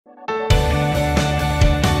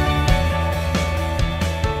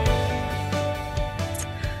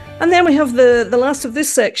And then we have the last of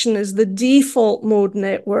this section is the default mode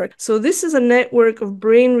network. So this is a network of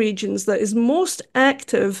brain regions that is most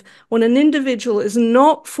active when an individual is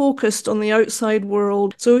not focused on the outside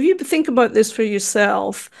world. So if you think about this for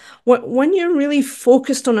yourself, when you're really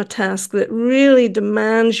focused on a task that really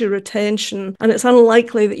demands your attention and it's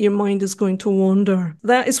unlikely that your mind is going to wander,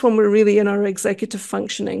 that is when we're really in our executive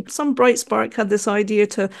functioning. Some bright spark had this idea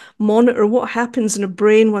to monitor what happens in a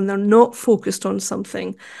brain when they're not focused on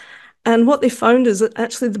something. And what they found is that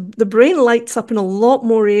actually the brain lights up in a lot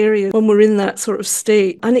more areas when we're in that sort of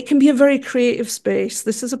state. And it can be a very creative space.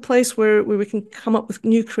 This is a place where we can come up with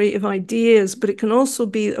new creative ideas, but it can also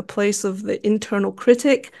be a place of the internal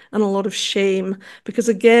critic and a lot of shame. Because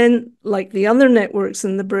again, like the other networks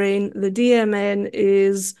in the brain, the DMN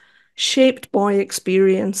is shaped by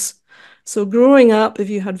experience. So growing up, if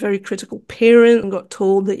you had very critical parents and got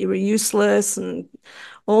told that you were useless and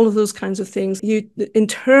all of those kinds of things, you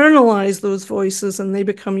internalize those voices and they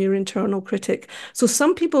become your internal critic. So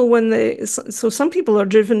some people are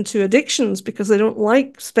driven to addictions because they don't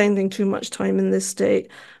like spending too much time in this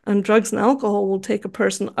state, and drugs and alcohol will take a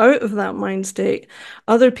person out of that mind state.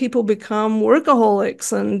 Other people become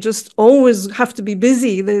workaholics and just always have to be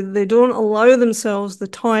busy. They don't allow themselves the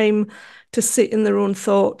time to sit in their own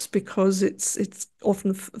thoughts because it's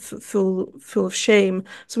often full of shame.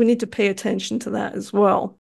 So we need to pay attention to that as well.